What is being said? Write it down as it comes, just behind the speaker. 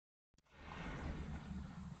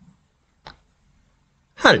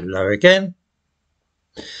Hello again.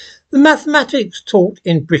 The mathematics taught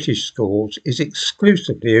in British schools is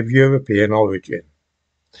exclusively of European origin.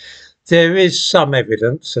 There is some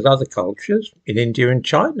evidence that other cultures, in India and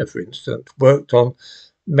China for instance, worked on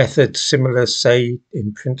methods similar, say,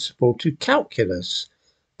 in principle to calculus,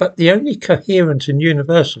 but the only coherent and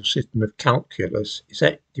universal system of calculus is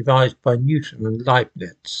that devised by Newton and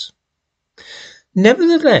Leibniz.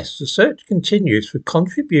 Nevertheless, the search continues for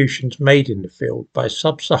contributions made in the field by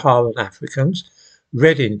sub-Saharan Africans,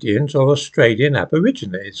 Red Indians or Australian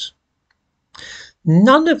Aborigines.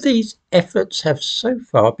 None of these efforts have so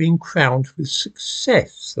far been crowned with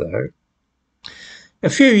success, though. A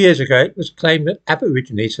few years ago it was claimed that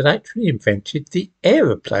Aborigines had actually invented the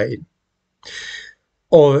aeroplane,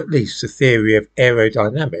 or at least the theory of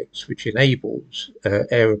aerodynamics, which enables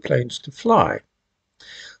aeroplanes to fly.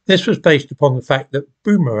 This was based upon the fact that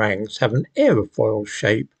boomerangs have an aerofoil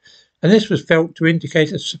shape, and this was felt to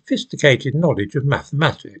indicate a sophisticated knowledge of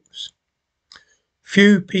mathematics.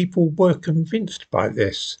 Few people were convinced by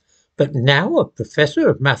this, but now a professor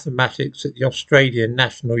of mathematics at the Australian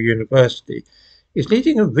National University is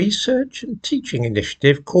leading a research and teaching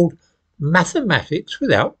initiative called Mathematics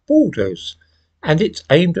Without Borders, and it's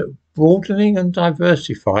aimed at broadening and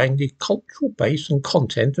diversifying the cultural base and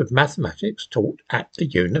content of mathematics taught at the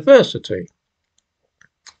university.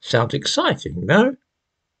 Sounds exciting, no?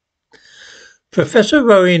 Professor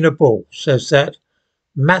Rowena Ball says that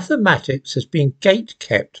mathematics has been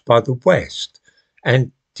gate-kept by the West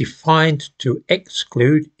and defined to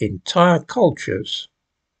exclude entire cultures.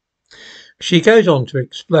 She goes on to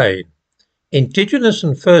explain, Indigenous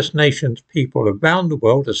and First Nations people around the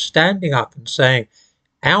world are standing up and saying,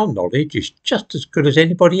 our knowledge is just as good as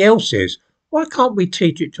anybody else's. Why can't we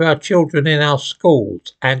teach it to our children in our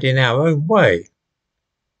schools and in our own way?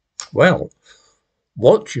 Well,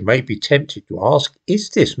 what you may be tempted to ask,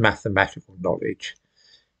 is this mathematical knowledge?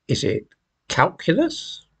 Is it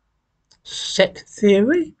calculus, set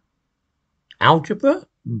theory, algebra,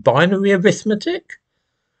 binary arithmetic?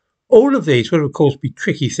 All of these will of course be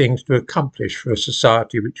tricky things to accomplish for a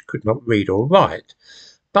society which could not read or write,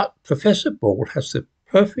 but Professor Ball has the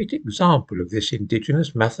perfect example of this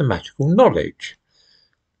indigenous mathematical knowledge.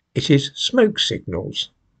 It is smoke signals.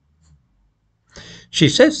 She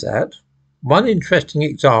says that one interesting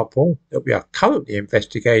example that we are currently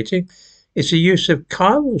investigating is the use of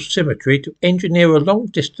chiral symmetry to engineer a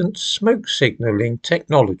long-distance smoke signalling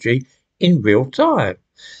technology in real time.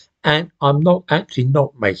 And I'm not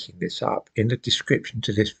making this up. In the description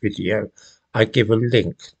to this video, I give a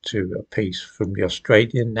link to a piece from the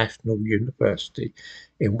Australian National University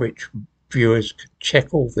in which viewers can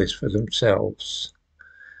check all this for themselves.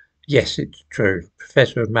 Yes, it's true.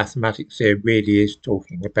 Professor of Mathematics here really is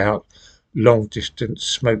talking about long-distance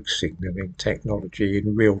smoke signalling technology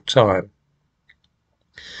in real time.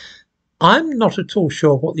 I'm not at all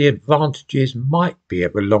sure what the advantages might be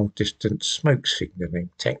of a long-distance smoke signalling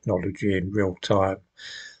technology in real time.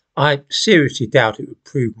 I seriously doubt it would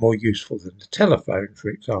prove more useful than the telephone, for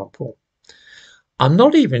example. I'm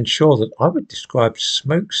not even sure that I would describe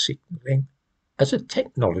smoke signalling as a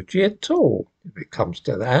technology at all, if it comes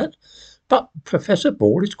to that, but Professor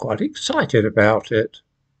Ball is quite excited about it.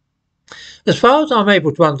 As far as I'm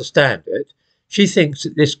able to understand it, she thinks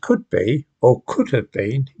that this could be, or could have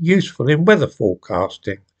been, useful in weather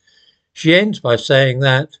forecasting. She ends by saying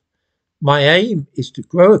that my aim is to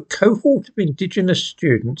grow a cohort of Indigenous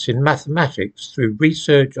students in mathematics through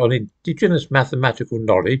research on Indigenous mathematical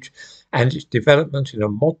knowledge and its development in a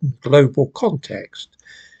modern global context.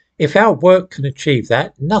 If our work can achieve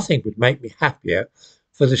that, nothing would make me happier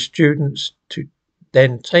for the students to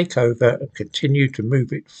then take over and continue to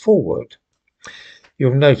move it forward.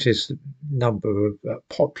 You'll notice a number of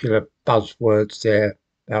popular buzzwords there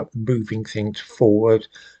about moving things forward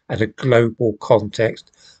at a global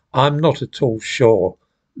context. I'm not at all sure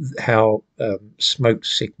how smoke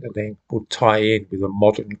signalling will tie in with a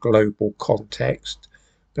modern global context,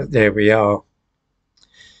 but there we are.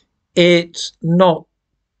 It's not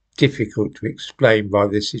difficult to explain why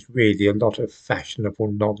this is really a lot of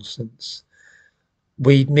fashionable nonsense.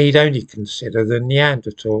 We need only consider the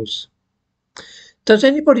Neanderthals. Does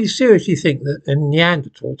anybody seriously think that the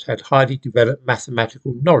Neanderthals had highly developed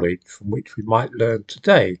mathematical knowledge from which we might learn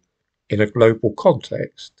today in a global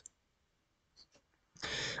context?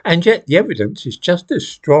 And yet the evidence is just as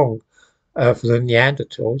strong for the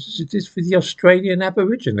Neanderthals as it is for the Australian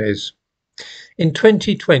Aborigines. In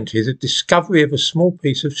 2020, the discovery of a small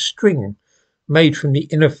piece of string made from the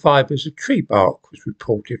inner fibres of tree bark was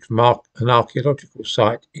reported from an archaeological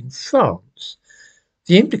site in France.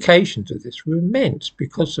 The implications of this were immense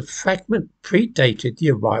because the fragment predated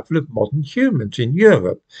the arrival of modern humans in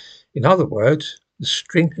Europe. In other words, the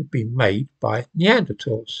string had been made by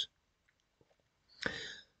Neanderthals.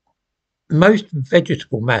 Most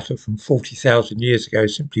vegetable matter from 40,000 years ago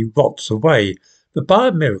simply rots away, but by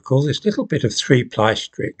a miracle this little bit of three-ply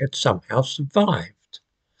string had somehow survived.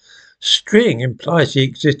 String implies the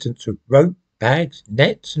existence of rope, bags,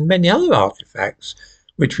 nets and many other artefacts,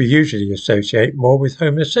 which we usually associate more with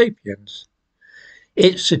Homo sapiens.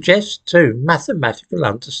 It suggests too mathematical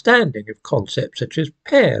understanding of concepts such as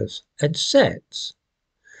pairs and sets.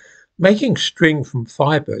 Making string from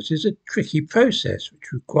fibres is a tricky process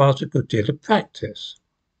which requires a good deal of practice.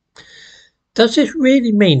 Does this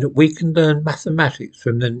really mean that we can learn mathematics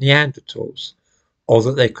from the Neanderthals, or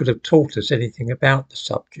that they could have taught us anything about the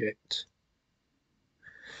subject?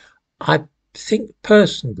 I think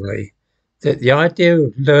personally that the idea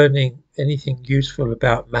of learning anything useful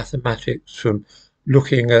about mathematics from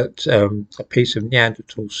looking at a piece of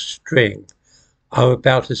Neanderthal string are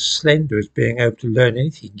about as slender as being able to learn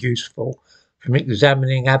anything useful from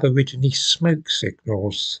examining Aborigine smoke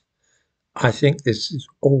signals. I think this is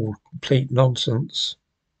all complete nonsense.